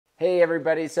Hey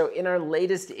everybody, so in our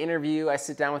latest interview, I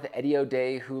sit down with Eddie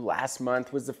O'Day, who last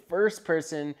month was the first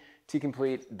person to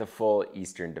complete the full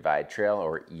Eastern Divide Trail,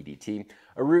 or EDT,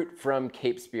 a route from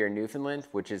Cape Spear, Newfoundland,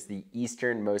 which is the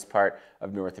easternmost part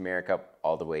of North America,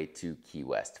 all the way to Key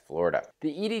West, Florida.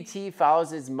 The EDT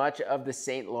follows as much of the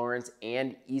St. Lawrence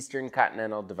and Eastern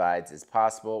Continental Divides as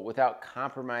possible without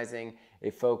compromising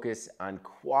a focus on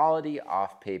quality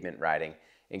off-pavement riding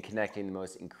and connecting the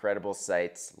most incredible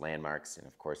sites, landmarks, and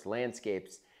of course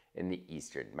landscapes in the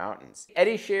Eastern Mountains.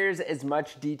 Eddie shares as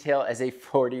much detail as a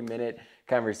 40-minute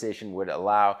conversation would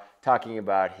allow, talking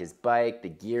about his bike, the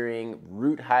gearing,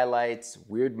 route highlights,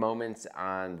 weird moments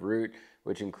on route,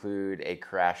 which include a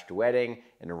crashed wedding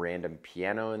and a random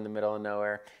piano in the middle of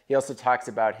nowhere. He also talks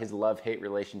about his love-hate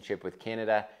relationship with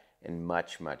Canada and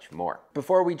much, much more.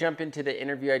 Before we jump into the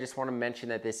interview, I just want to mention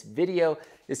that this video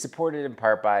is supported in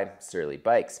part by Surly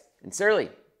Bikes. And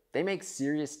Surly, they make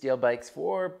serious steel bikes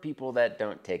for people that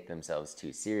don't take themselves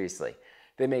too seriously.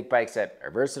 They make bikes that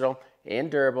are versatile and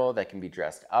durable, that can be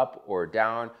dressed up or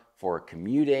down for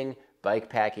commuting, bike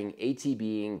packing,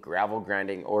 ATVing, gravel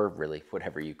grinding, or really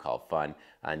whatever you call fun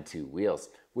on two wheels.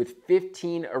 With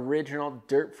 15 original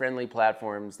dirt-friendly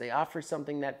platforms, they offer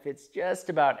something that fits just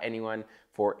about anyone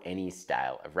for any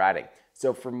style of riding.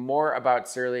 So for more about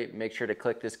Surly, make sure to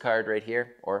click this card right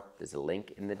here, or there's a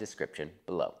link in the description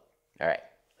below. All right,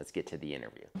 let's get to the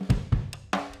interview.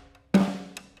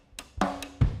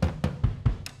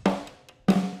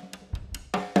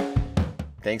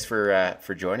 Thanks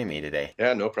for joining me today.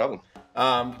 Yeah, no problem.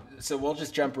 So we'll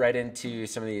just jump right into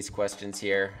some of these questions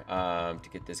here to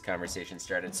get this conversation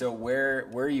started. So where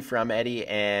are you from, Eddie,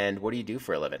 and what do you do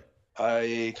for a living?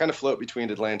 I kind of float between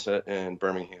Atlanta and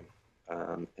Birmingham,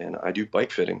 and I do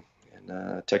bike fitting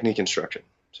and technique instruction.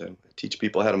 So I teach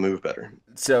people how to move better.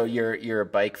 So you're a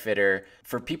bike fitter.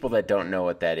 For people that don't know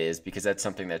what that is, because that's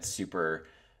something that's super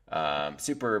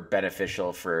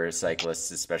beneficial for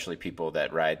cyclists, especially people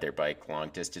that ride their bike long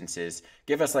distances.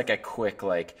 Give us like a quick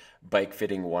bike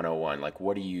fitting 101. Like,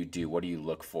 what do you do? What do you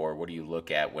look for? What do you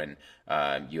look at when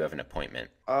you have an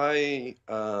appointment? I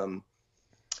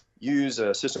use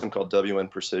a system called WN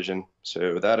Precision.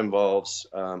 So that involves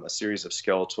a series of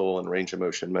skeletal and range of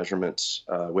motion measurements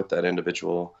with that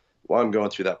individual. While I'm going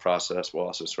through that process, we'll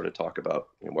also sort of talk about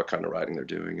what kind of riding they're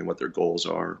doing and what their goals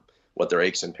are, what their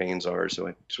aches and pains are, so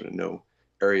I sort of know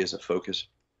areas of focus.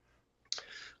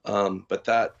 But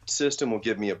that system will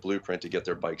give me a blueprint to get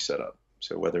their bike set up.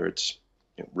 So whether it's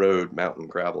road, mountain,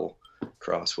 gravel,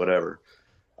 cross, whatever.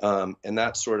 And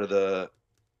that's sort of the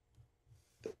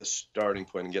starting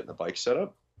point in getting the bike set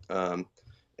up.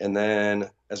 And then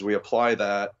as we apply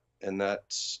that, and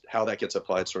that's how that gets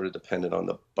applied sort of dependent on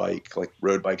the bike. Like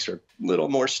road bikes are a little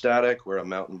more static, where a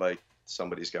mountain bike,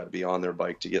 somebody's got to be on their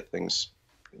bike to get things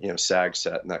sag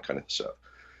set and that kind of stuff.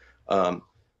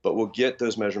 But we'll get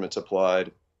those measurements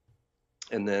applied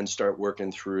and then start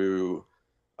working through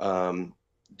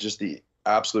just the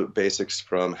absolute basics,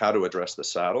 from how to address the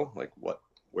saddle, like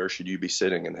where should you be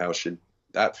sitting and how should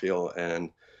that feel, and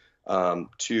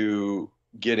to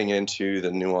getting into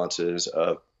the nuances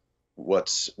of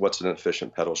what's an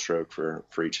efficient pedal stroke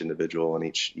for each individual and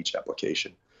each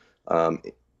application.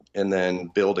 And then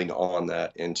building on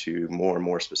that into more and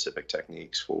more specific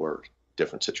techniques for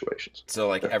different situations.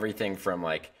 So everything from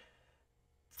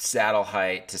saddle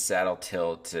height to saddle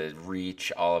tilt to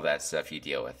reach, all of that stuff you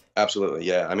deal with. Absolutely.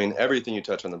 Yeah. I mean, everything you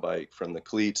touch on the bike, from the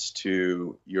cleats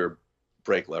to your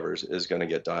brake levers, is going to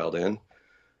get dialed in.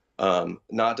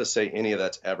 Not to say any of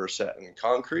that's ever set in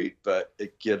concrete, but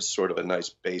it gives sort of a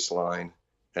nice baseline.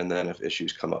 And then if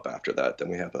issues come up after that, then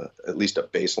we have at least a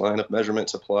baseline of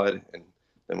measurements applied, and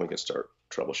then we can start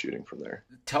troubleshooting from there.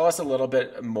 Tell us a little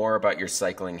bit more about your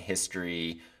cycling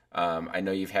history. I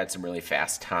know you've had some really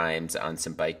fast times on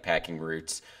some bike packing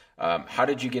routes. How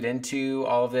did you get into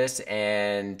all of this?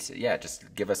 And yeah,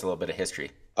 just give us a little bit of history.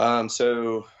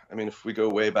 So, I mean, if we go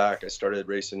way back, I started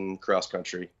racing cross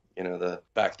country.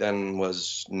 Back then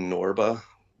was Norba,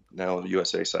 now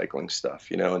USA Cycling stuff,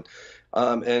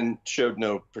 and showed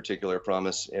no particular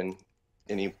promise in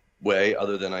any way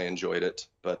other than I enjoyed it.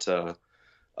 But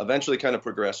eventually kind of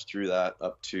progressed through that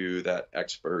up to that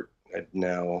expert,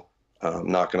 now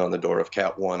knocking on the door of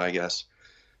Cat 1, I guess,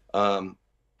 and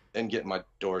getting my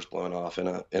doors blown off in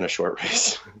a short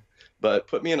race. But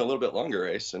put me in a little bit longer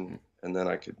race, and then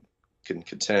I could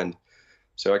contend.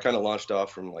 So I kind of launched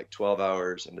off from 12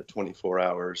 hours into 24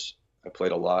 hours. I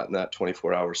played a lot in that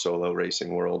 24-hour solo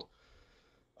racing world.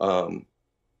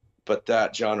 But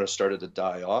that genre started to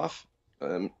die off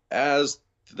as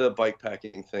the bike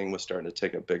packing thing was starting to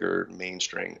take a bigger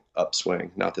mainstream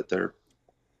upswing. Not that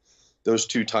those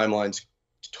two timelines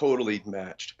totally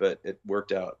matched, but it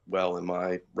worked out well in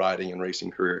my riding and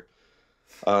racing career.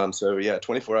 So yeah,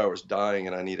 24 hours dying,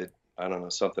 and I needed, I don't know,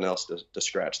 something else to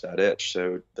scratch that itch.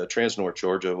 So the Trans-North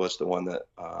Georgia was the one that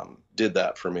did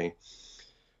that for me.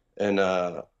 And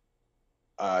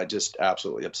I just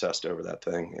absolutely obsessed over that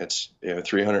thing. It's,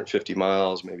 350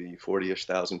 miles, maybe 40-ish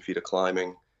thousand feet of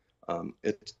climbing.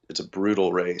 It's a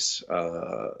brutal race.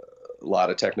 A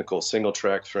lot of technical single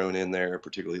track thrown in there,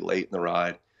 particularly late in the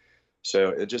ride. So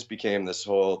it just became this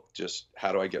whole, just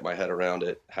how do I get my head around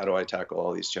it? How do I tackle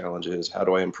all these challenges? How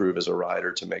do I improve as a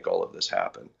rider to make all of this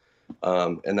happen?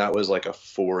 And that was like a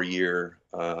 4-year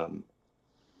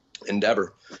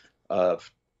endeavor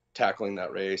of tackling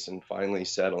that race and finally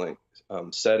setting,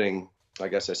 I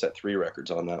guess I set 3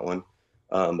 records on that one,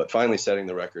 but finally setting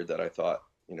the record that I thought,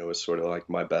 was sort of like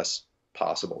my best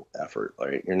possible effort.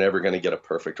 Like, you're never going to get a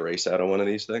perfect race out of one of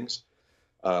these things.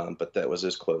 But that was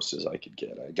as close as I could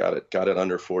get. I got it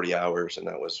under 40 hours, and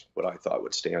that was what I thought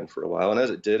would stand for a while. And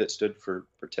as it did, it stood for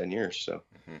 10 years. So,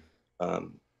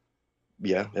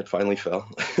 yeah, it finally fell.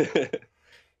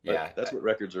 Yeah, that's what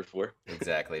records are for.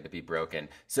 Exactly, to be broken.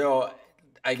 So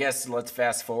I guess let's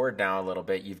fast forward now a little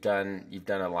bit. You've done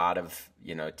a lot of,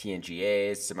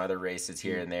 TNGAs, some other races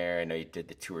here and there. I know you did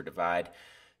the Tour Divide.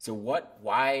 So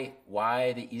why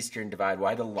the Eastern Divide?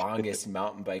 Why the longest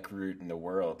mountain bike route in the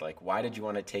world? Like, why did you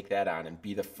want to take that on and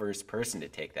be the first person to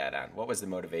take that on? What was the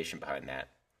motivation behind that?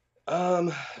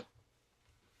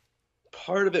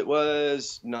 Part of it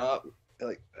was not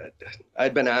like,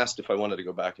 I'd been asked if I wanted to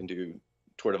go back and do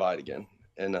Tour Divide again.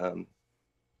 And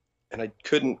I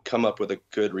couldn't come up with a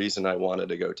good reason I wanted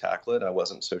to go tackle it. I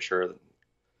wasn't so sure that,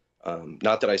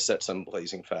 not that I set some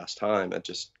blazing fast time. I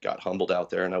just got humbled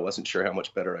out there, and I wasn't sure how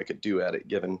much better I could do at it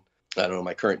given, I don't know,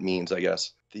 my current means, I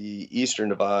guess. The Eastern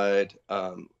Divide,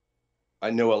 I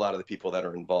know a lot of the people that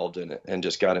are involved in it, and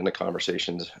just got into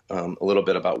conversations a little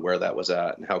bit about where that was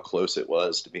at and how close it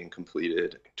was to being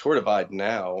completed. Tour Divide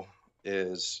now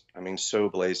is, so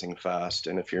blazing fast.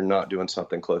 And if you're not doing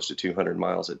something close to 200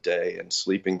 miles a day and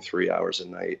sleeping 3 hours a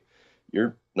night,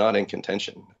 you're not in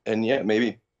contention. And yeah,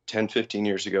 maybe 10, 15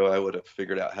 years ago, I would have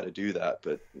figured out how to do that,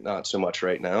 but not so much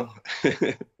right now.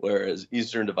 Whereas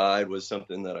Eastern Divide was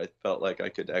something that I felt like I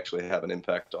could actually have an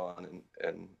impact on.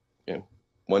 And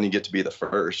when you get to be the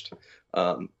first,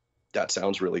 that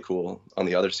sounds really cool. On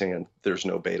the other hand, there's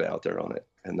no beta out there on it.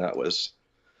 And that was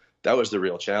the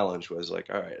real challenge, was like,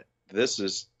 all right, this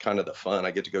is kind of the fun.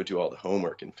 I get to go do all the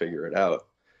homework and figure it out,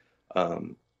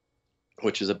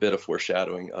 which is a bit of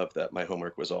foreshadowing of that. My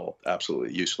homework was all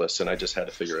absolutely useless, and I just had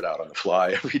to figure it out on the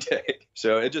fly every day.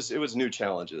 So it was new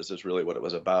challenges is really what it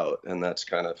was about. And that's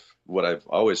kind of what I've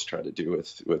always tried to do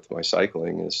with my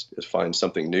cycling is find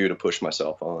something new to push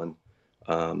myself on.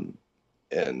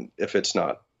 And if it's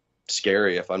not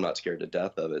scary, if I'm not scared to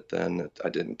death of it, then I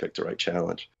didn't pick the right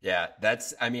challenge. Yeah,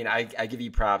 that's, I give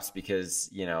you props because,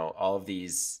 all of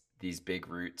these big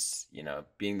routes,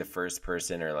 being the first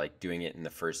person or like doing it in the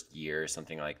first year or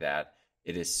something like that,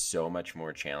 it is so much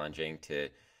more challenging to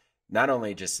not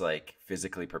only just like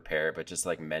physically prepare, but just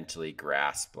like mentally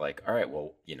grasp, like, all right,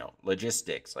 well,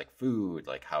 logistics, like food,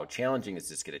 like how challenging is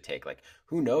this going to take? Like,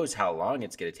 who knows how long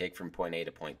it's going to take from point A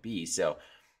to point B. So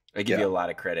I give you a lot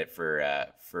of credit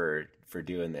for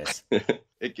doing this.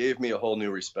 It gave me a whole new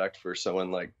respect for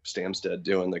someone like Stamstead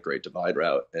doing the Great Divide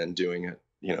route and doing it,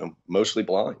 mostly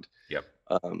blind. Yep.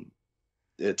 And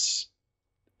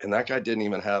that guy didn't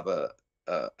even have an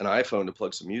iPhone to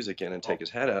plug some music in and take his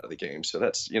head out of the game. So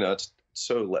that's, it's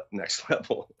so next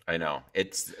level. I know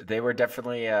they were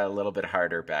definitely a little bit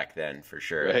harder back then for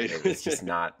sure. Right. It was just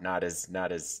not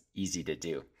as easy to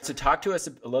do. So talk to us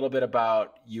a little bit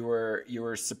about you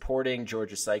were supporting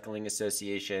Georgia Cycling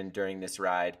Association during this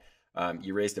ride.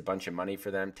 You raised a bunch of money for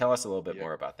them. Tell us a little bit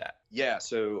more about that. Yeah.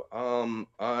 So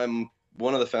I'm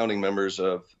one of the founding members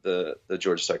of the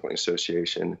Georgia Cycling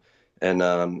Association. And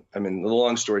the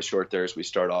long story short there is we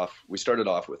started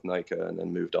off with NICA and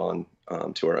then moved on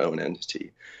to our own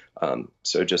entity.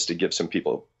 So just to give some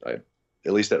people, at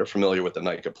least that are familiar with the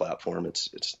NICA platform,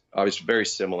 it's obviously very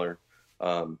similar.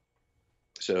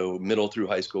 So middle through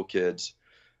high school kids,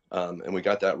 and we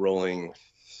got that rolling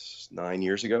 9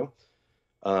 years ago.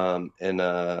 And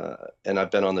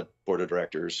I've been on the board of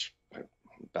directors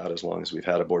about as long as we've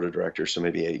had a board of directors, so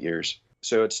maybe 8 years.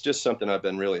 So it's just something I've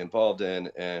been really involved in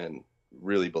and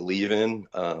really believe in.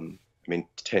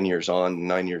 10 years on,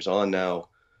 9 years on now,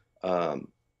 in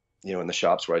the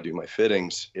shops where I do my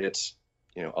fittings, it's,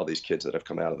 all these kids that have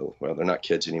come out of they're not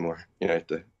kids anymore,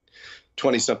 the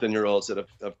 20-something-year-olds that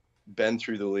have been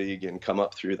through the league and come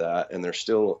up through that, and they're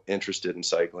still interested in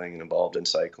cycling and involved in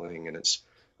cycling. And it's,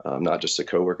 not just the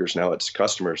coworkers. Now it's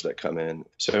customers that come in.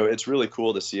 So it's really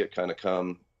cool to see it kind of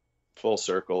come full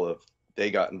circle of they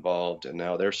got involved and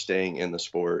now they're staying in the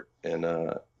sport, and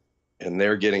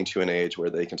they're getting to an age where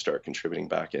they can start contributing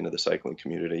back into the cycling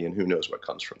community, and who knows what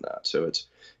comes from that. So it's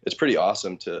pretty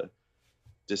awesome to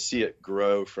see it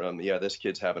grow from, yeah, this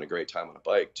kid's having a great time on a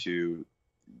bike, to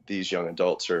these young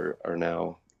adults are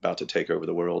now about to take over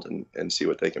the world and see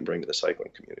what they can bring to the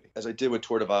cycling community. As I did with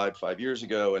Tour Divide 5 years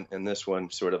ago, and this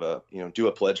one sort of a, do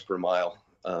a pledge per mile.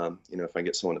 If I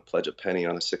get someone to pledge a penny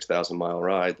on a 6,000 mile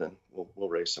ride, then we'll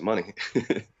raise some money.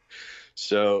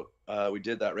 So we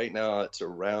did that. Right now it's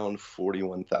around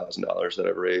 $41,000 that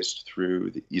I've raised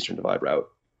through the Eastern Divide route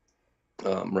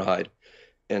ride.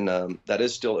 And that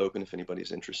is still open if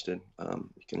anybody's interested. You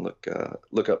can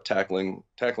look up tackling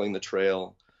the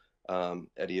trail,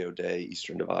 Edio Day,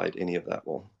 Eastern Divide. Any of that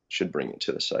should bring it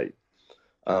to the site.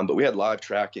 But we had live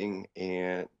tracking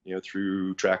and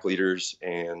through track leaders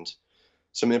and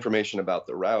some information about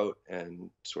the route and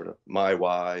sort of my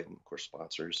why, and of course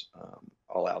sponsors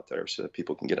all out there so that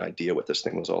people can get an idea what this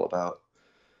thing was all about.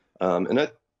 And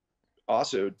that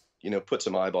also put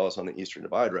some eyeballs on the Eastern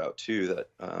Divide route too, that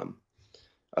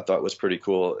I thought was pretty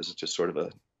cool. Is just sort of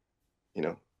a,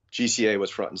 GCA was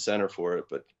front and center for it,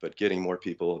 but getting more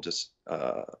people just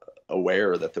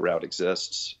aware that the route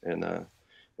exists, and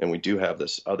we do have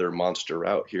this other monster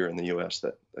route here in the U.S.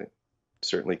 that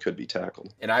certainly could be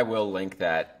tackled. And I will link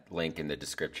that link in the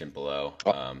description below.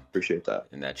 Appreciate that.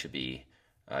 And that should be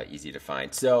easy to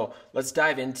find. So let's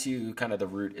dive into kind of the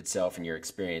route itself and your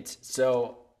experience.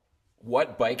 So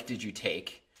what bike did you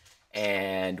take,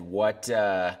 and what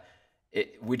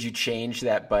would you change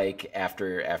that bike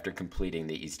after completing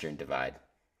the Eastern Divide?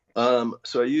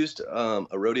 So I used a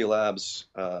Rhodia Labs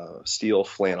steel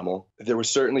Flanimal. There were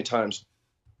certainly times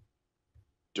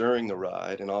during the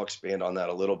ride, and I'll expand on that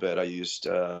a little bit. I used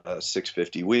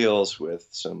 650 wheels with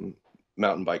some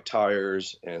mountain bike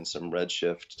tires and some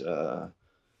Redshift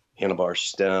handlebar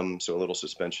stem, so a little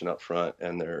suspension up front,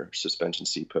 and their suspension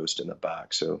seat post in the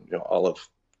back. So all of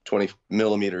 20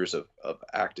 millimeters of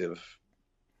active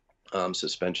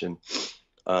suspension.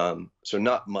 So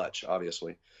not much,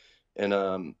 obviously.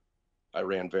 And I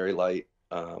ran very light,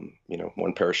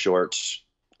 one pair of shorts,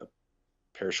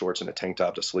 and a tank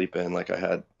top to sleep in. Like I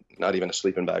had not even a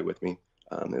sleeping bag with me.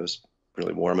 It was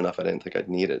really warm enough. I didn't think I'd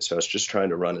need it. So I was just trying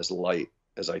to run as light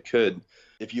as I could.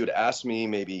 If you had asked me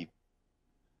maybe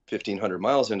 1,500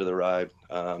 miles into the ride,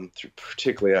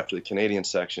 particularly after the Canadian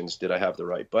sections, did I have the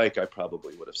right bike? I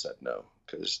probably would have said no,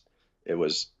 because it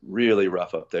was really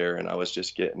rough up there. And I was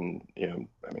just getting,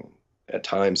 at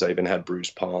times I even had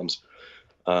bruised palms.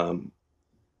 And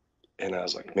I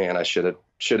was like, man, I should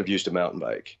have used a mountain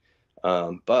bike.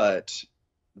 But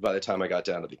by the time I got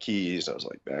down to the Keys, I was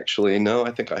like, actually, no,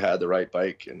 I think I had the right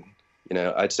bike. And,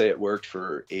 I'd say it worked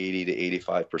for 80 to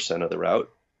 85% of the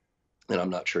route. And I'm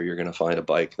not sure you're going to find a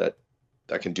bike that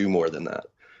can do more than that.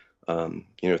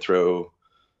 Throw,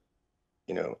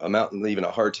 a mountain, even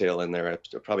a hardtail in there, I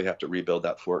probably have to rebuild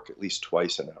that fork at least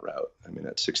twice in that route. I mean,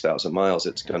 at 6,000 miles,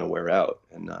 it's going to wear out.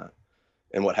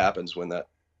 And what happens when that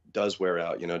does wear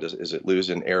out, is it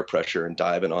losing air pressure and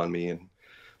diving on me, and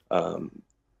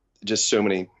just so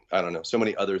many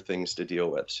other things to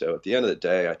deal with. So at the end of the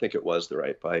day, I think it was the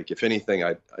right bike. If anything,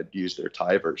 I'd use their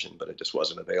Thai version, but it just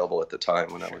wasn't available at the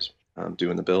time when I was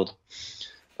doing the build.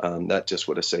 That just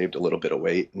would have saved a little bit of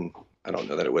weight, and I don't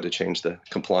know that it would have changed the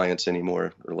compliance any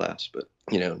more or less, but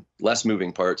less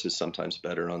moving parts is sometimes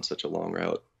better on such a long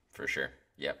route. For sure.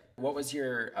 Yep. What was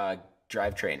your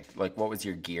drivetrain? Like, what was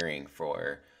your gearing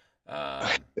for?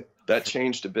 That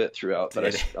changed a bit throughout,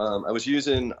 but I was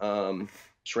using SRAM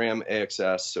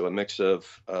AXS, so a mix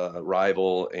of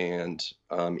Rival and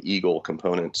Eagle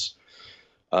components.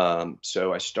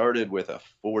 So I started with a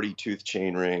 40 tooth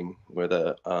chainring with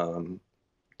a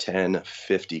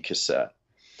 1050 cassette.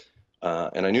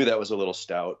 And I knew that was a little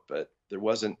stout, but there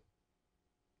was a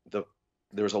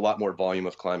lot more volume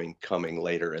of climbing coming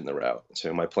later in the route.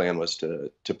 So my plan was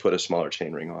to put a smaller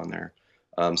chainring on there.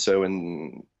 So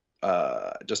in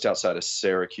just outside of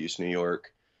Syracuse, New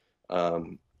York,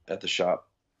 at the shop,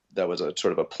 that was a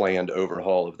sort of a planned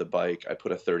overhaul of the bike, I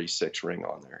put a 36 ring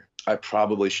on there. I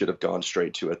probably should have gone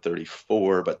straight to a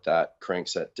 34, but that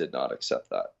crankset did not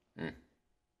accept that.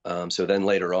 So then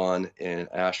later on in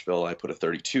Asheville, I put a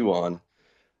 32 on.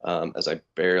 As I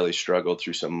barely struggled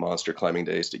through some monster climbing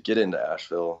days to get into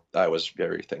Asheville, I was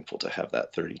very thankful to have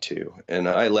that 32. And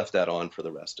I left that on for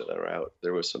the rest of the route.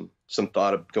 There was some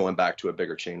thought of going back to a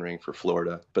bigger chainring for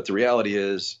Florida. But the reality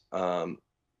is,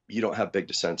 you don't have big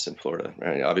descents in Florida,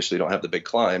 right? Obviously, you don't have the big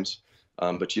climbs.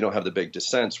 But you don't have the big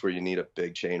descents where you need a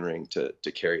big chainring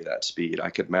to carry that speed. I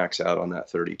could max out on that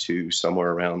 32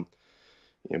 somewhere around,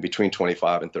 between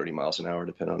 25 and 30 miles an hour,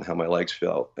 depending on how my legs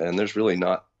felt. And there's really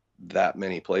not that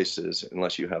many places,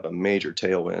 unless you have a major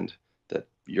tailwind, that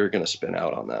you're going to spin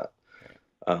out on that,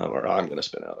 or I'm going to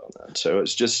spin out on that. So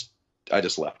I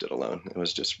just left it alone. It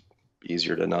was just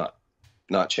easier to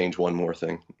not change one more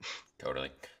thing.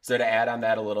 Totally. So to add on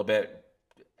that a little bit,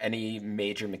 any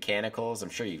major mechanicals? I'm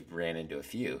sure you ran into a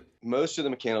few. Most of the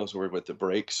mechanicals were with the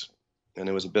brakes, and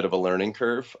it was a bit of a learning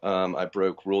curve. I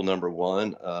broke rule number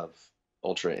 1 of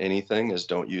Ultra anything, is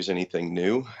don't use anything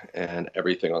new, and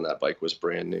everything on that bike was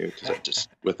brand new, because I just,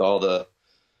 with all the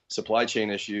supply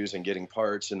chain issues and getting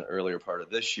parts in the earlier part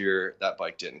of this year, that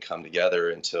bike didn't come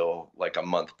together until like a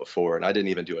month before, and I didn't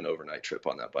even do an overnight trip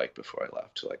on that bike before I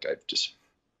left. Like, I just,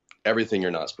 everything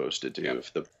you're not supposed to do. Yep.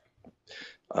 If the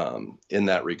in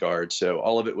that regard. So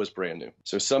all of it was brand new.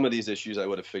 So some of these issues I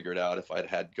would have figured out if I'd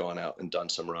had gone out and done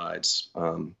some rides.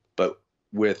 But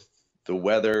with the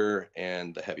weather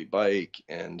and the heavy bike,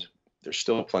 and there's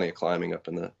still plenty of climbing up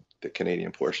in the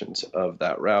Canadian portions of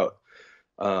that route,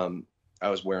 I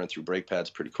was wearing through brake pads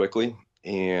pretty quickly.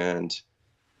 And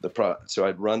so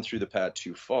I'd run through the pad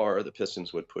too far, the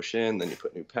pistons would push in, then you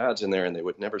put new pads in there and they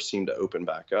would never seem to open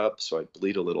back up. So I'd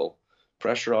bleed a little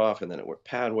pressure off, and then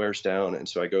pad wears down, and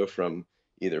so I go from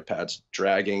either pads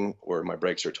dragging or my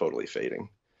brakes are totally fading.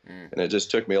 And it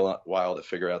just took me a while to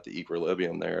figure out the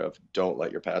equilibrium there of, don't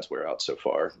let your pads wear out so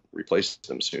far, replace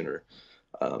them sooner.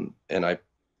 And I,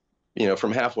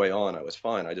 from halfway on, I was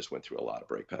fine. I just went through a lot of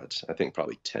brake pads. I think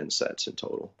probably 10 sets in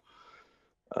total.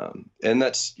 And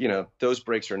that's, those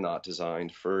brakes are not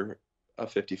designed for a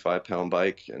 55-pound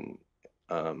bike, and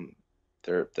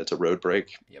that's a road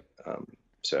brake. Yep.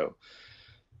 So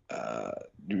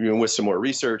with some more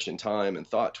research and time and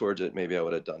thought towards it, maybe I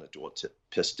would have done a dual tip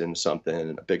piston, something,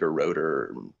 and a bigger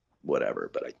rotor,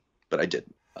 whatever. But I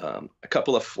didn't. A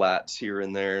couple of flats here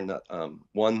and there.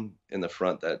 One in the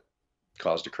front that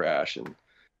caused a crash and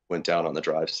went down on the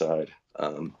drive side.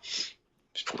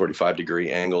 45-degree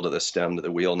angle to the stem to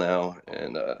the wheel now,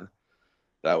 and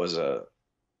that was a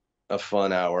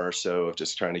fun hour or so of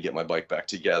just trying to get my bike back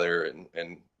together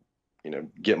and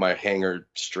get my hanger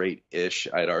straight-ish.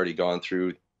 I'd already gone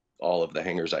through all of the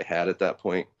hangers I had at that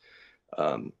point.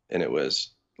 And it was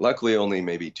luckily only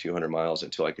maybe 200 miles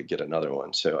until I could get another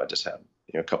one. So I just had,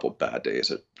 a couple of bad days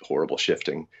of horrible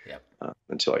shifting. Yep.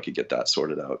 Until I could get that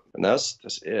sorted out. And that's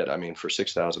it. I mean, for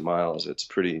 6,000 miles, it's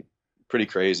pretty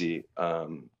crazy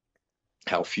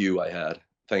how few I had,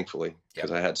 thankfully,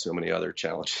 because I had so many other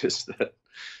challenges that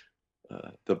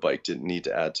the bike didn't need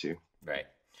to add to. Right.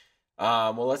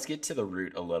 Well, let's get to the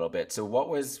route a little bit. So what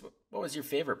was your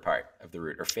favorite part of the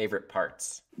route, or favorite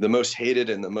parts? The most hated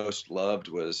and the most loved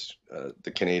was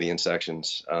the Canadian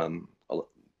sections.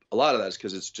 A lot of that is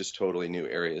because it's just totally new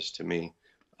areas to me.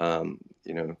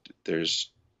 There's,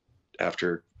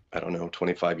 after,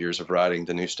 25 years of riding,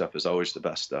 the new stuff is always the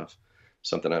best stuff,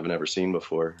 something I've never seen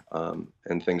before.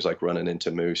 And things like running into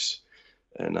moose,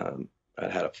 and I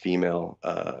had a female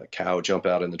cow jump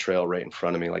out in the trail right in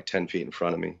front of me, like 10 feet in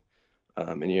front of me.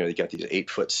 And you got these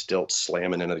 8-foot stilts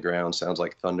slamming into the ground. Sounds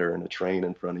like thunder, and a train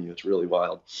in front of you. It's really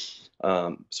wild.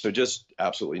 So just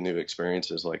absolutely new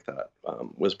experiences like that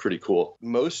was pretty cool.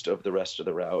 Most of the rest of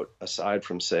the route, aside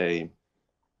from, say,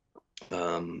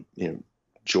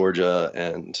 Georgia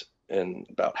and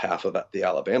about half of the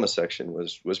Alabama section,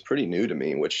 was pretty new to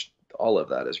me, which all of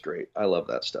that is great. I love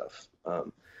that stuff.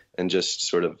 And just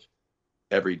sort of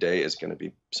every day is going to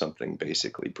be something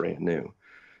basically brand new.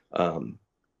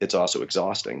 It's also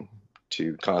exhausting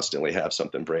to constantly have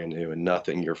something brand new and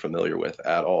nothing you're familiar with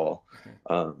at all.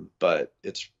 But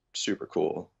it's super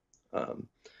cool. And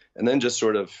then just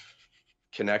sort of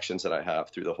connections that I have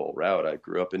through the whole route. I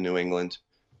grew up in New England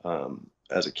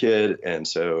as a kid, and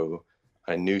so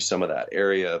I knew some of that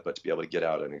area, but to be able to get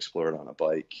out and explore it on a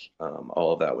bike,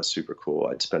 all of that was super cool.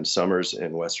 I'd spend summers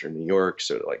in Western New York,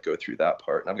 so to go through that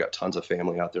part. And I've got tons of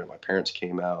family out there. My parents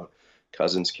came out,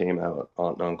 cousins came out,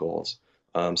 aunt and uncles.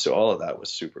 So all of that was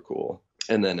super cool.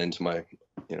 And then into my,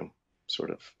 sort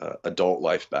of adult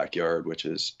life backyard, which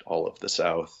is all of the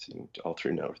South, all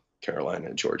through North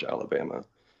Carolina, Georgia, Alabama,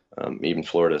 even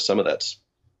Florida. Some of that's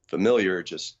familiar,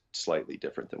 just slightly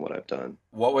different than what I've done.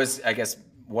 What was, I guess,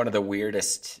 one of the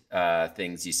weirdest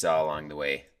things you saw along the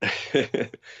way?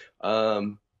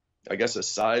 I guess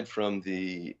aside from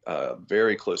the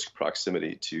very close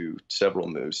proximity to several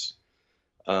moose,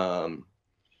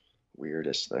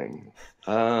 weirdest thing.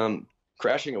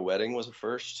 Crashing a wedding was a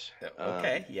first.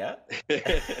 Okay, yeah.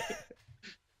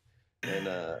 And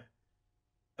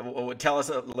Tell us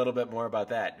a little bit more about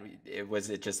that. Was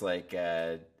it just like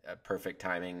a perfect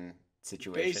timing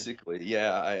situation? Basically,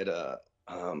 yeah, I had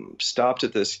stopped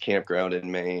at this campground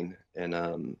in Maine,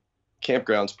 and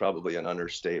campground's probably an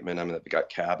understatement. I mean, they've got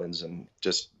cabins and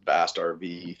just vast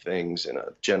RV things and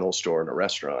a general store and a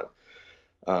restaurant.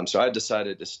 So I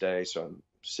decided to stay. So I'm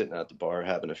sitting at the bar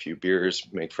having a few beers,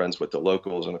 make friends with the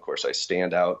locals, and of course I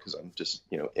stand out because I'm just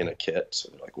in a kit. So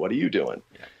they're like, "What are you doing?"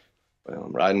 Yeah. Well,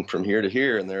 I'm riding from here to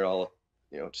here, and they're all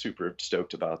super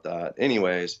stoked about that.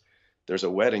 Anyways, there's a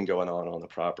wedding going on the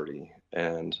property,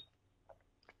 and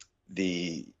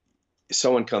the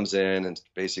someone comes in and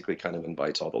basically kind of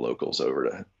invites all the locals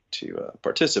over to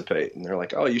participate, and they're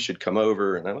like, "Oh, you should come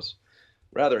over." And I was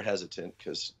rather hesitant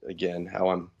because, again, how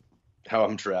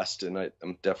I'm dressed, and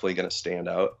I'm definitely going to stand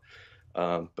out.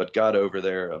 But got over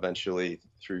there eventually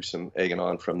through some egging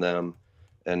on from them,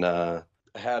 and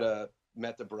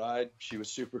met the bride. She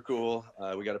was super cool.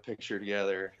 We got a picture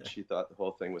together. She thought the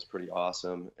whole thing was pretty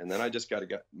awesome. And then I just got to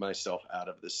get myself out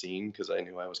of the scene because I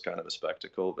knew I was kind of a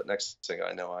spectacle. But next thing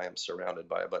I know, I am surrounded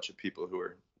by a bunch of people who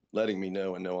are letting me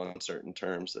know in no uncertain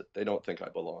terms that they don't think I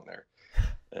belong there.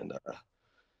 And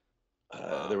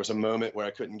there was a moment where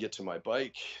I couldn't get to my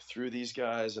bike through these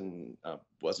guys, and I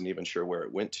wasn't even sure where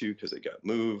it went to because it got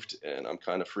moved. And I'm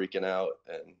kind of freaking out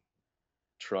and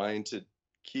trying to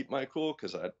keep my cool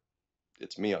because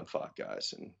it's me on FOC,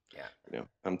 guys, and Yeah.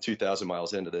 I'm 2,000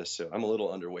 miles into this, so I'm a little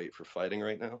underweight for fighting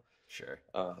right now. Sure.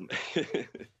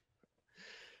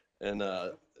 And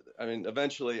I mean,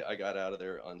 eventually I got out of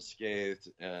there unscathed,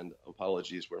 and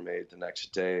apologies were made the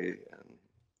next day,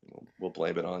 and we'll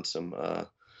blame it on some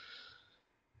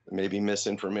maybe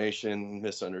misinformation,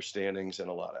 misunderstandings, and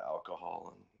a lot of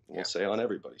alcohol, and we'll say on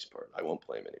everybody's part. I won't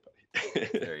blame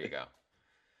anybody. There you go.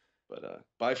 But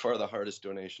by far the hardest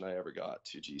donation I ever got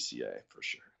to GCA, for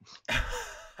sure.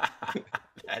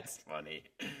 That's funny.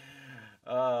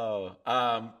 Oh,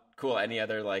 cool. Any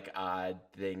other like odd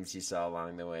things you saw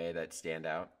along the way that stand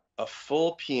out? A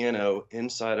full piano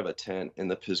inside of a tent in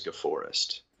the Pisgah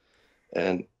Forest.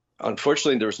 And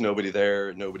unfortunately, there was nobody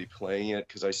there, nobody playing it,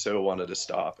 because I so wanted to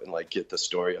stop and like get the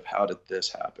story of how did this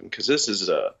happen? Because this is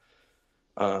a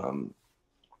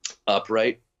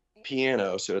upright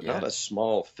piano, so it's not a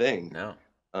small thing. No.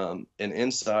 And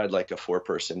inside like a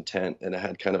 4-person tent, and it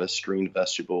had kind of a screened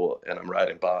vestibule, and I'm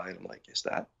riding by and I'm like, it's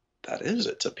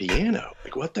a piano.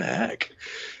 Like, what the heck?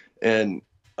 And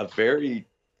a very,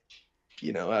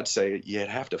 I'd say you'd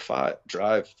have to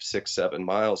drive 6-7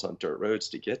 miles on dirt roads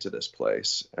to get to this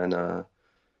place. And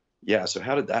so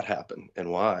how did that happen and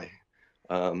why?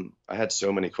 I had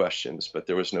so many questions, but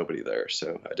there was nobody there.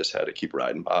 So I just had to keep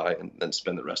riding by and then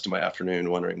spend the rest of my afternoon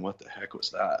wondering what the heck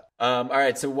was that. All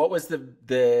right. So what was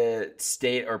the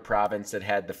state or province that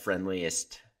had the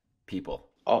friendliest people?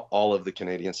 All of the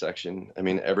Canadian section. I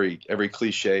mean, every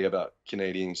cliche about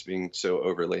Canadians being so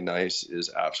overly nice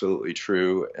is absolutely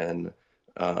true, and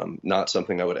not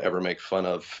something I would ever make fun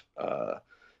of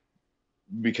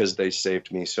because they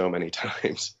saved me so many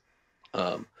times.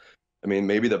 I mean,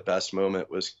 maybe the best moment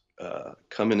was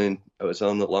coming in. I was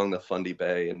along the Fundy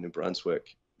Bay in New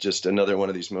Brunswick. Just another one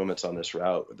of these moments on this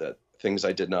route that things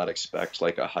I did not expect,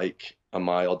 like a hike a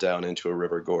mile down into a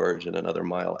river gorge and another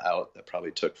mile out that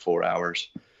probably took 4 hours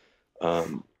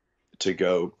to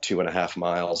go 2.5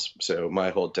 miles. So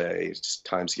my whole day's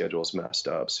time schedule is messed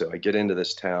up. So I get into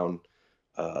this town,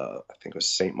 I think it was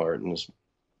St. Martin's,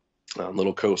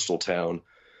 little coastal town.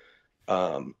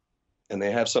 And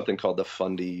they have something called the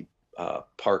Fundy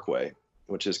Parkway,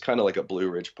 which is kind of like a Blue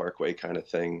Ridge Parkway kind of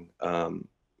thing.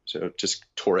 So just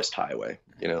tourist highway,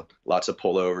 lots of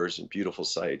pullovers and beautiful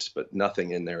sights, but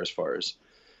nothing in there as far as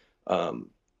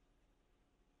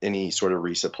any sort of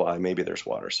resupply. Maybe there's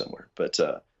water somewhere, but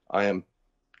I am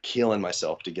killing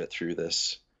myself to get through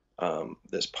this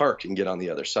park and get on the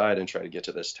other side and try to get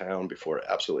to this town before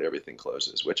absolutely everything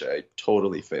closes, which I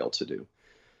totally failed to do.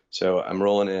 So I'm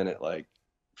rolling in at like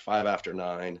 5 after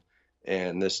 9,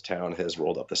 and this town has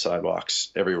rolled up the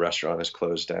sidewalks. Every restaurant is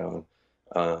closed down.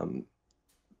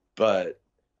 But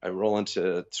I roll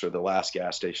into sort of the last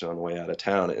gas station on the way out of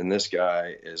town, and this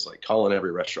guy is like calling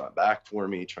every restaurant back for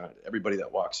me, everybody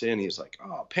that walks in, he's like,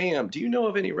 "Oh, Pam, do you know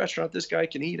of any restaurant this guy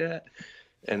can eat at?"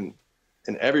 And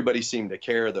everybody seemed to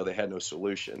care, though they had no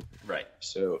solution. Right.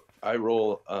 So I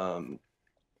roll,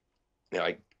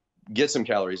 I get some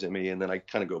calories in me, and then I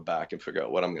kind of go back and figure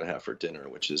out what I'm going to have for dinner,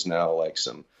 which is now like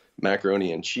some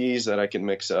macaroni and cheese that I can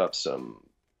mix up, some,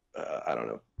 I don't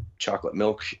know, chocolate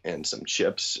milk and some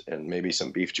chips and maybe some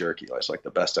beef jerky. That's like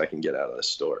the best I can get out of the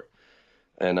store.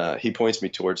 And he points me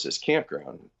towards this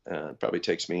campground. It probably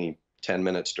takes me 10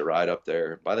 minutes to ride up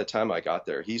there. By the time I got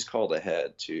there, he's called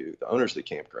ahead to the owners of the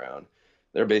campground.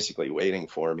 They're basically waiting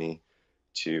for me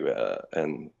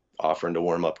and offering to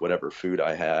warm up whatever food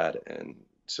I had. And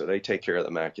so they take care of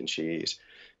the mac and cheese,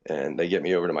 and they get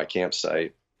me over to my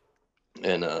campsite.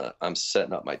 And I'm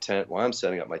setting up my tent. While I'm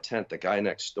setting up my tent, the guy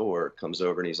next door comes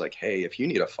over and he's like, "Hey, if you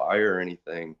need a fire or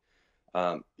anything,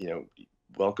 you know,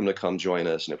 welcome to come join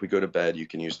us. And if we go to bed, you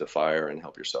can use the fire and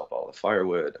help yourself all the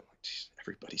firewood." I'm like, "Geez,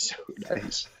 everybody's so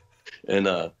nice."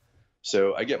 And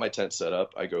so I get my tent set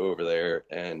up. I go over there,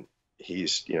 and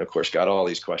he's, of course, got all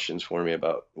these questions for me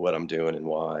about what I'm doing and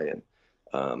why.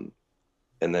 And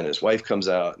then his wife comes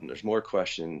out, and there's more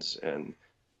questions, and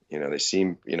they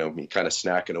seem, me kind of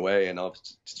snacking away, and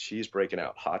she's breaking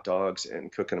out hot dogs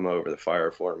and cooking them over the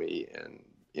fire for me, and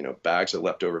bags of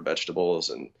leftover vegetables,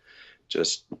 and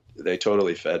just they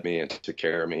totally fed me and took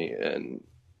care of me. And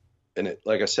it,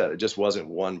 like I said, it just wasn't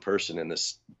one person in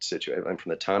this situation. And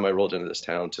from the time I rolled into this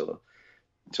town till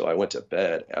I went to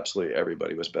bed, absolutely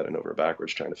everybody was bending over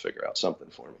backwards trying to figure out something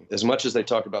for me. As much as they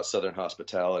talk about Southern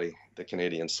hospitality, the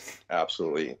Canadians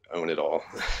absolutely own it all.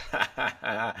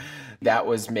 That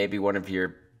was maybe one of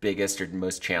your biggest or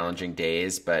most challenging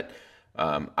days, but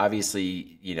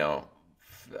obviously,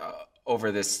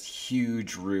 over this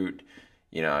huge route,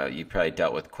 you probably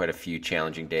dealt with quite a few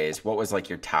challenging days. What was like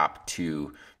your top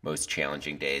 2 most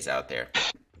challenging days out there?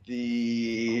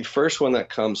 The first one that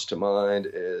comes to mind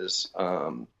is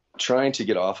trying to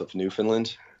get off of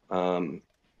Newfoundland.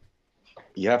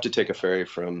 You have to take a ferry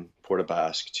from Port aux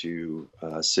Basques to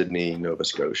Sydney, Nova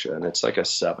Scotia, and it's like a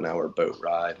 7-hour boat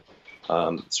ride.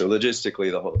 So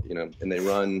logistically, the whole, and they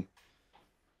run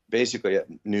basically at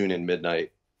noon and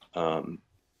midnight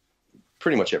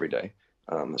pretty much every day,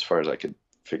 as far as I could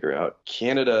figure out.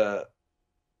 Canada,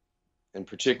 and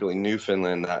particularly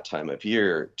Newfoundland, that time of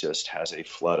year just has a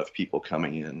flood of people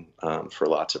coming in for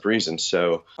lots of reasons.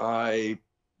 So I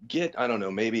get, I don't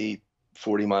know, maybe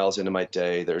 40 miles into my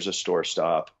day, there's a store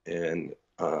stop, and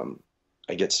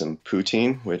I get some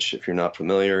poutine, which, if you're not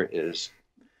familiar, is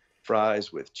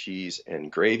fries with cheese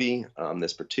and gravy.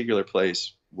 This particular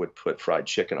place would put fried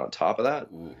chicken on top of that.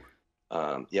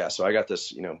 Yeah, so I got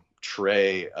this,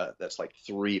 tray that's like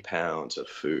 3 pounds of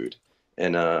food.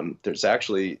 And there's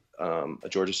actually a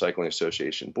Georgia Cycling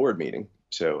Association board meeting.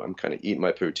 So I'm kind of eating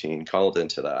my poutine, called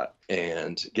into that,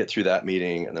 and get through that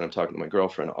meeting. And then I'm talking to my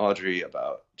girlfriend, Audrey,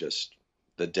 about just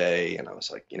the day. And I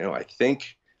was like, I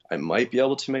think I might be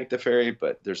able to make the ferry,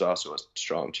 but there's also a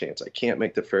strong chance I can't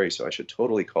make the ferry. So I should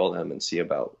totally call them and see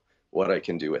about what I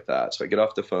can do with that. So I get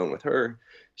off the phone with her,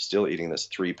 still eating this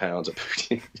 3 pounds of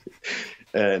poutine.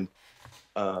 And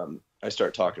I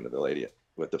start talking to the lady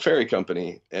with the ferry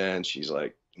company, and she's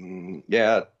like,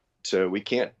 yeah, so we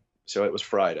can't. So it was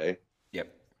Friday.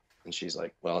 Yep. And she's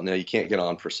like, well, no, you can't get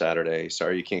on for Saturday.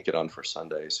 Sorry, you can't get on for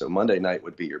Sunday. So Monday night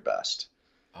would be your best.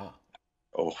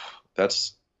 Oh,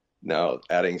 that's now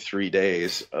adding 3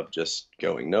 days of just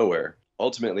going nowhere.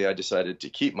 Ultimately, I decided to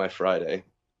keep my Friday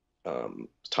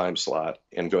time slot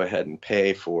and go ahead and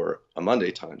pay for a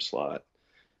Monday time slot.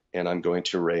 And I'm going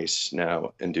to race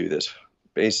now and do this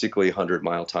basically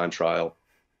 100-mile time trial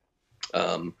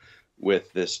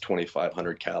with this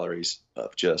 2,500 calories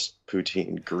of just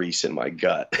poutine grease in my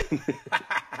gut.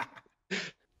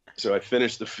 So I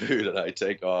finish the food and I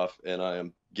take off, and I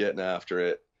am getting after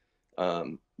it,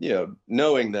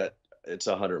 knowing that it's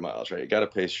 100 miles, right? You got to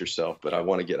pace yourself, but I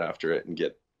want to get after it and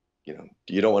get,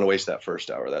 you don't want to waste that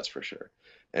first hour, that's for sure.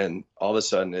 And all of a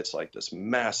sudden it's like this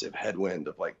massive headwind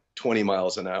of like 20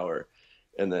 miles an hour.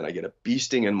 And then I get a bee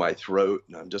sting in my throat,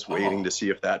 and I'm just waiting to see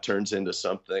if that turns into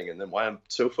something. And then while I'm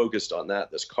so focused on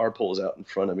that, this car pulls out in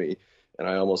front of me, and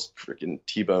I almost freaking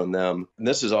T-bone them. And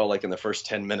this is all like in the first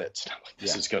 10 minutes. And I'm like,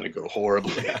 this is going to go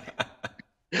horribly.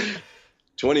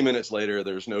 20 minutes later,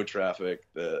 there's no traffic.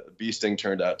 The bee sting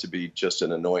turned out to be just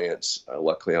an annoyance.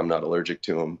 Luckily, I'm not allergic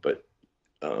to them, but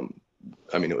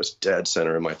it was dead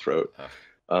center in my throat.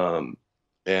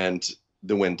 And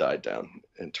the wind died down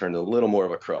and turned a little more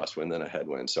of a crosswind than a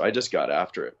headwind. So I just got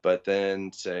after it. But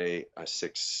then, say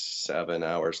 6-7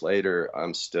 hours later,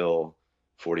 I'm still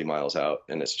 40 miles out,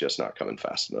 and it's just not coming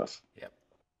fast enough. Yep.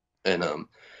 And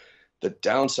the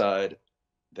downside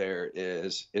there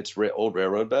is it's old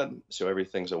railroad bed. So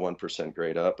everything's a 1%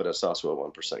 grade up, but it's also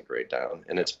a 1% grade down,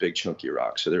 and it's big chunky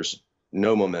rock. So there's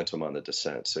no momentum on the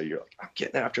descent. So you're like, I'm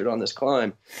getting after it on this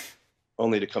climb,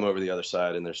 only to come over the other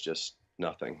side, and there's just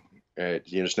nothing. Right?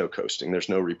 There's no coasting. There's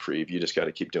no reprieve. You just got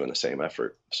to keep doing the same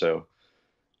effort. So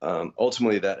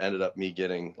ultimately, that ended up me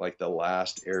getting like the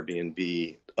last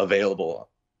Airbnb available,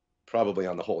 probably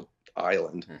on the whole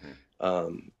island.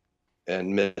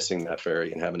 and missing that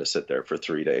ferry and having to sit there for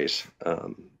 3 days.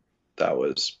 That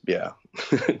was, yeah,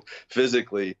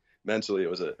 physically, mentally, it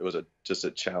was just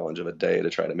a challenge of a day to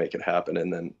try to make it happen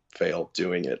and then fail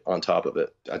doing it on top of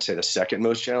it. I'd say the second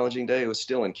most challenging day was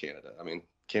still in Canada. I mean,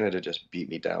 Canada just beat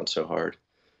me down so hard.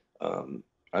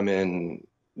 I'm in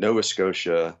Nova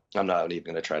Scotia. I'm not even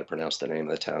going to try to pronounce the name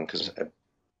of the town because I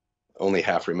only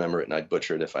half remember it and I'd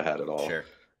butcher it if I had it all. Sure.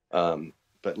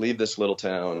 But leave this little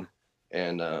town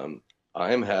and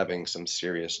I am having some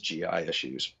serious GI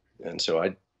issues. And so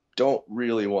I don't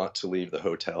really want to leave the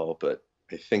hotel, but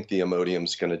I think the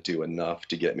Imodium's going to do enough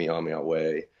to get me on my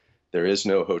way. There is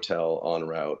no hotel en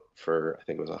route for, I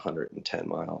think it was 110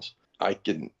 miles. I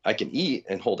can eat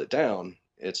and hold it down.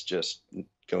 It's just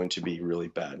going to be really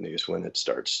bad news when it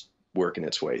starts working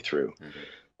its way through. Mm-hmm.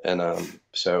 And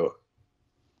so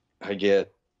I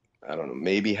get, I don't know,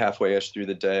 maybe halfway-ish through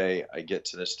the day, I get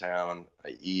to this town,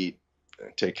 I eat, I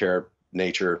take care of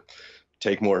nature,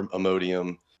 take more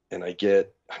Imodium, and I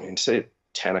get, I mean, say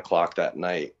 10 o'clock that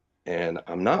night, and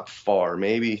I'm not far,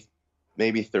 maybe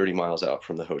 30 miles out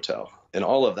from the hotel. And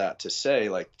all of that to say,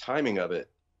 like, timing of it,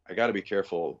 I got to be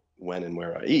careful when and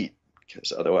where I eat,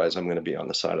 because otherwise I'm going to be on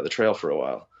the side of the trail for a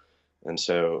while. And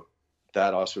so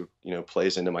that also, you know,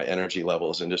 plays into my energy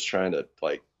levels and just trying to,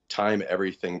 like, time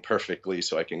everything perfectly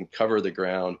so I can cover the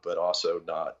ground, but also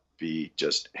not be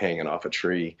just hanging off a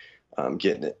tree,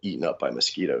 getting eaten up by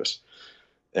mosquitoes.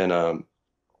 And I'm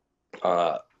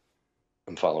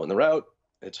following the route.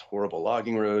 It's horrible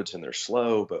logging roads and they're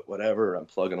slow, but whatever, I'm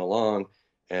plugging along.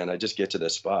 And I just get to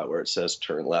this spot where it says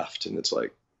turn left. And it's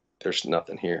like, there's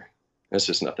nothing here. It's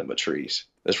just nothing but trees.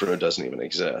 This road doesn't even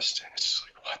exist. And it's just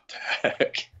like, what the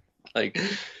heck? Like,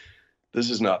 this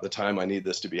is not the time I need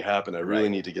this to be happening. I really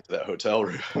need to get to that hotel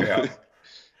room. Yeah.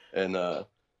 And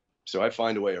so I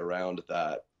find a way around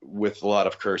that with a lot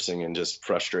of cursing and just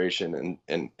frustration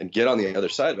and get on the other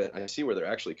side of it. And I see where they're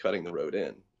actually cutting the road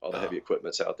in. All the heavy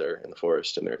equipment's out there in the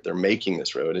forest, and they're making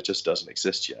this road. It just doesn't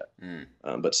exist yet.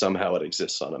 But somehow it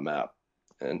exists on a map.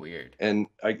 And weird. And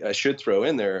I should throw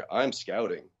in there, I'm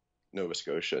scouting Nova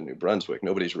Scotia, New Brunswick.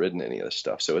 Nobody's ridden any of this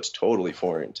stuff, so it's totally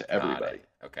foreign to everybody.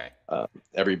 Okay.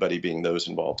 Everybody being those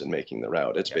involved in making the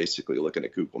route. It's basically looking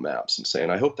at Google Maps and saying,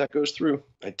 I hope that goes through.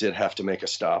 I did have to make a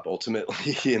stop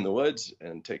ultimately in the woods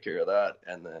and take care of that.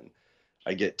 And then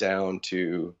I get down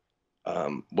to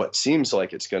what seems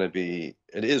like it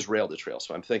is rail to trail.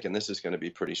 So I'm thinking this is going to be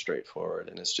pretty straightforward.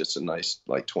 And it's just a nice,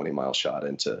 like 20-mile shot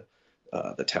into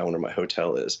the town where my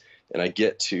hotel is. And I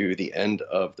get to the end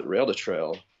of the rail to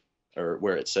trail, or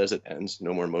where it says it ends,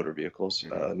 no more motor vehicles,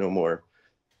 no more.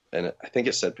 And I think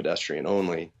it said pedestrian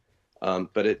only,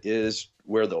 but it is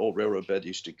where the old railroad bed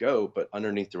used to go. But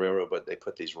underneath the railroad bed, they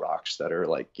put these rocks that are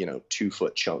like,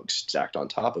 2-foot chunks stacked on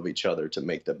top of each other to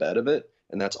make the bed of it.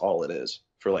 And that's all it is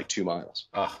for like 2 miles.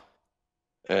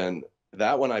 And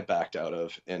that one I backed out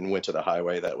of and went to the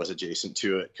highway that was adjacent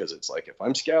to it. Cause it's like, if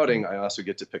I'm scouting, I also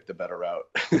get to pick the better route.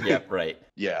 Yep. Right.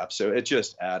 Yeah. So it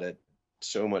just added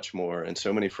so much more and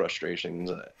so many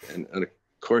frustrations. And of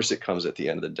course it comes at the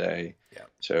end of the day. Yeah.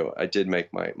 So I did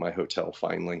make my hotel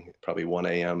finally, probably 1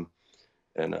 a.m.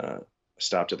 and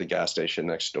stopped at the gas station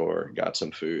next door, got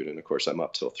some food. And of course I'm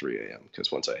up till 3 a.m.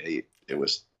 because once I ate,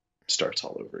 starts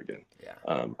all over again.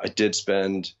 Yeah. I did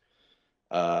spend,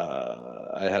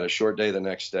 I had a short day the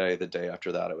next day. The day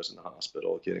after that, I was in the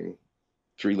hospital getting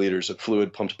 3 liters of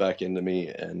fluid pumped back into me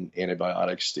and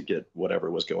antibiotics to get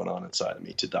whatever was going on inside of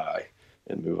me to die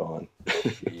and move on.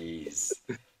 Jeez,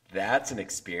 that's an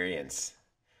experience.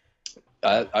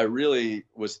 I really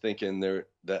was thinking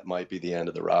that might be the end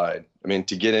of the ride. I mean,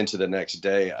 to get into the next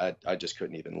day, I just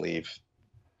couldn't even leave.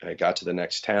 I got to the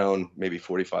next town, maybe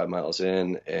 45 miles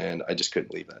in, and I just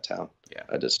couldn't leave that town. Yeah.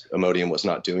 Imodium was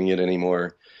not doing it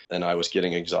anymore. And I was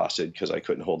getting exhausted because I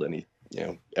couldn't hold any,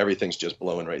 everything's just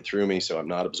blowing right through me. So I'm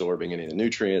not absorbing any of the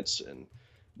nutrients and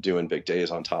doing big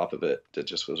days on top of it. That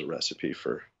just was a recipe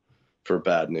for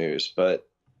bad news. But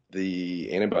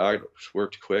the antibiotics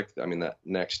worked quick. I mean, that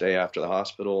next day after the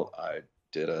hospital, I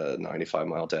did a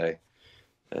 95-mile day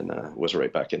and was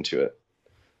right back into it.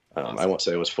 Awesome. I won't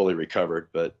say I was fully recovered,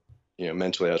 but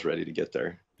mentally I was ready to get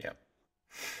there. Yeah.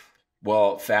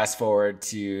 Well, fast forward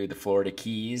to the Florida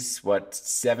Keys. What,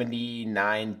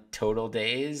 79 total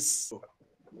days?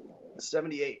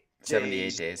 78.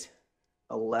 78 days.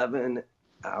 11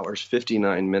 hours,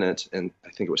 59 minutes, and I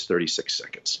think it was 36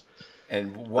 seconds.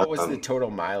 And what was the total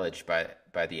mileage by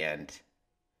the end?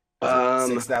 Was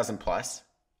it 6,000 plus?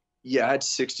 Yeah, I had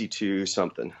 62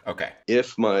 something. Okay.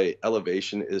 If my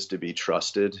elevation is to be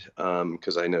trusted,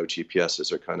 because I know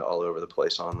GPSs are kind of all over the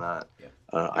place on that. Yeah.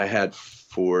 I had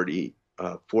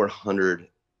 400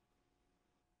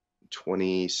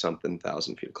 20-something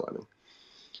thousand feet of climbing.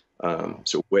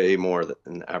 So way more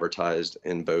than advertised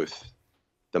in both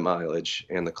the mileage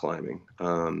and the climbing.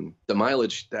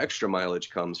 The extra mileage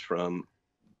comes from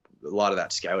a lot of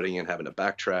that scouting and having to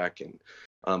backtrack, and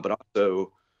but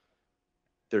also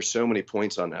there's so many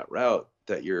points on that route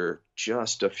that you're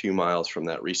just a few miles from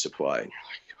that resupply. And you're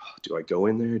like, oh, do I go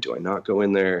in there? Do I not go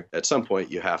in there? At some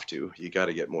point you have to. You got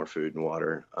to get more food and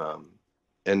water.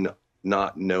 And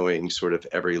not knowing sort of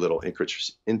every little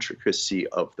intricacy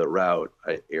of the route,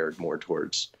 I erred more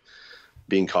towards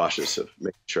being cautious of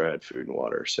making sure I had food and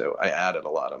water. So I added a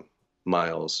lot of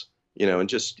miles, and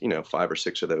just, 5 or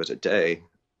 6 of those a day,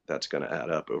 that's going to add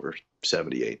up over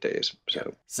 78 days.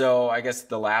 So I guess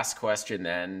the last question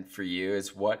then for you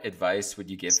is, what advice would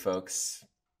you give folks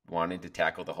wanting to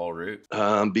tackle the whole route?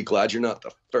 Be glad you're not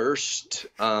the first.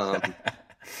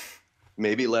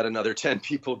 Maybe let another 10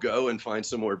 people go and find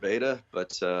some more beta, but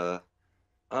the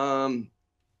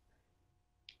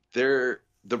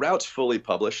route's fully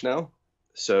published now.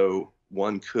 So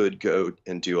one could go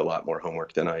and do a lot more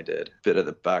homework than I did. Bit of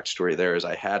the backstory there is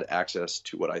I had access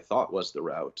to what I thought was the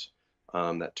route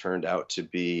that turned out to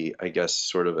be, I guess,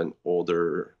 sort of an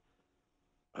older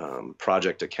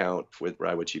project account with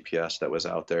Rywood GPS that was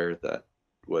out there that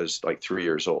was like 3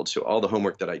 years old. So all the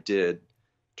homework that I did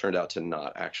turned out to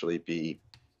not actually be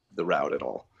the route at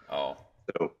all. Oh.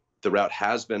 So the route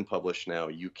has been published now.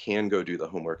 You can go do the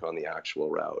homework on the actual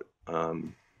route.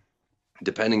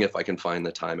 Depending if I can find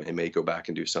the time, I may go back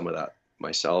and do some of that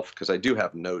myself, because I do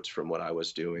have notes from what I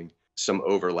was doing, some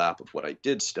overlap of what I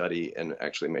did study and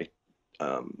actually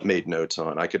made notes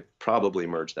on. I could probably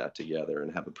merge that together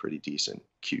and have a pretty decent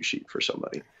cue sheet for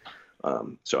somebody.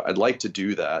 So I'd like to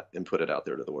do that and put it out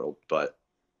there to the world, but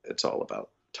it's all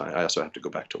about time. I also have to go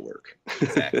back to work.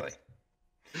 Exactly.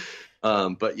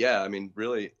 But yeah, I mean,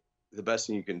 really the best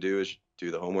thing you can do is do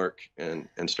the homework and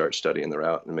start studying the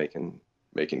route and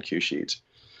making cue sheets,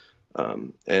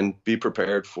 and be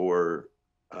prepared for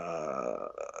a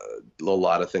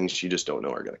lot of things you just don't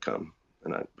know are going to come.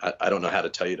 And I don't know how to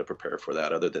tell you to prepare for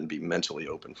that other than be mentally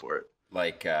open for it.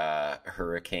 Like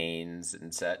hurricanes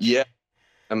and such. Yeah.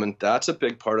 I mean, that's a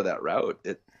big part of that route.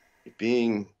 It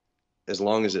being as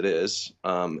long as it is,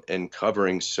 and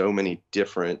covering so many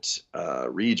different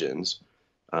regions.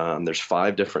 There's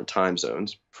 5 different time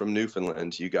zones. From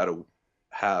Newfoundland, you got to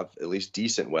have at least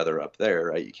decent weather up there,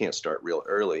 right? You can't start real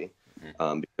early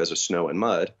because of snow and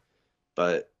mud.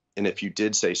 And if you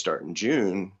did say start in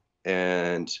June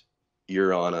and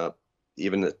you're on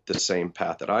even the same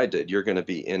path that I did, you're going to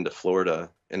be into Florida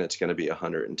and it's going to be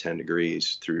 110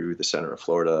 degrees through the center of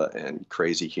Florida and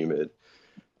crazy humid.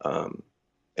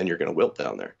 And you're going to wilt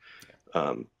down there.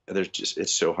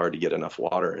 It's so hard to get enough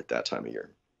water at that time of year.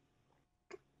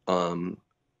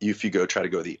 If you try to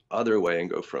go the other way and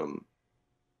go from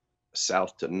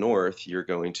south to north, you're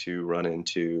going to run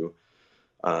into,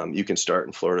 you can start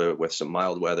in Florida with some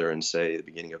mild weather and say the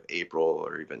beginning of April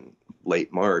or even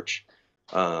late March.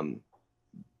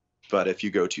 But if you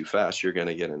go too fast, you're going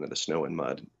to get into the snow and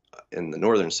mud in the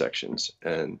northern sections.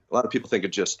 And a lot of people think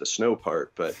of just the snow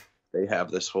part, but they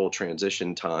have this whole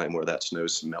transition time where that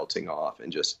snow's melting off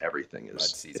and just everything is mud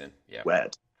season. Yeah.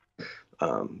 Wet.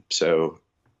 So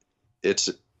it's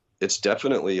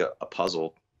definitely a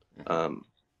puzzle.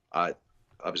 I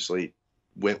obviously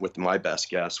went with my best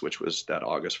guess, which was that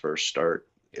August 1st start.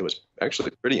 It was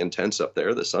actually pretty intense up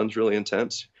there. The sun's really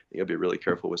intense. You gotta be really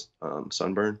careful with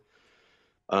sunburn.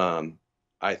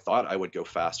 I thought I would go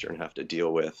faster and have to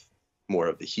deal with more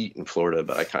of the heat in Florida,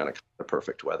 but I kind of got the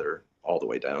perfect weather all the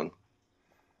way down.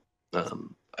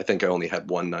 I think I only had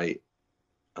one night,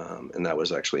 and that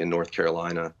was actually in North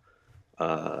Carolina,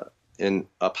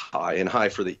 up high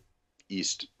for the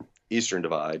Eastern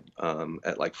Divide,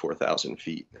 at like 4,000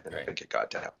 feet. And right. I think it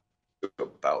got down to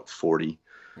about 40.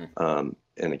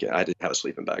 And again, I didn't have a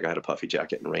sleeping bag. I had a puffy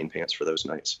jacket and rain pants for those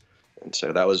nights. And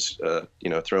so that was,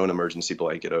 throw an emergency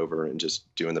blanket over and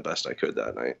just doing the best I could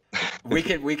that night. we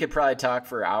could probably talk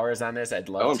for hours on this. I'd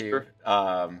love to. Sure.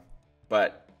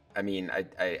 But I mean,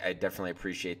 I definitely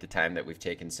appreciate the time that we've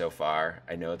taken so far.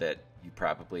 I know that you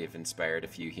probably have inspired a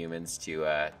few humans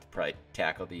to probably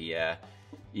tackle the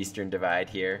Eastern Divide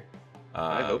here.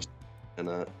 I hope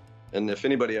so. And if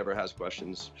anybody ever has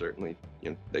questions, certainly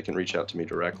they can reach out to me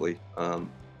directly. I'm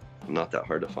not that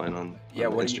hard to find on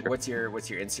Instagram. What's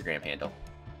your Instagram handle?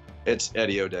 It's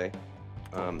Eddie O'Day,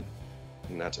 and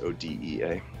that's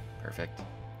ODEA. Perfect.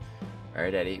 All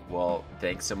right, Eddie. Well,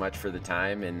 thanks so much for the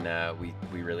time, and we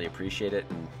really appreciate it,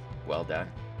 and well done.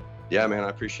 Yeah, man, I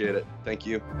appreciate it. Thank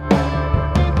you.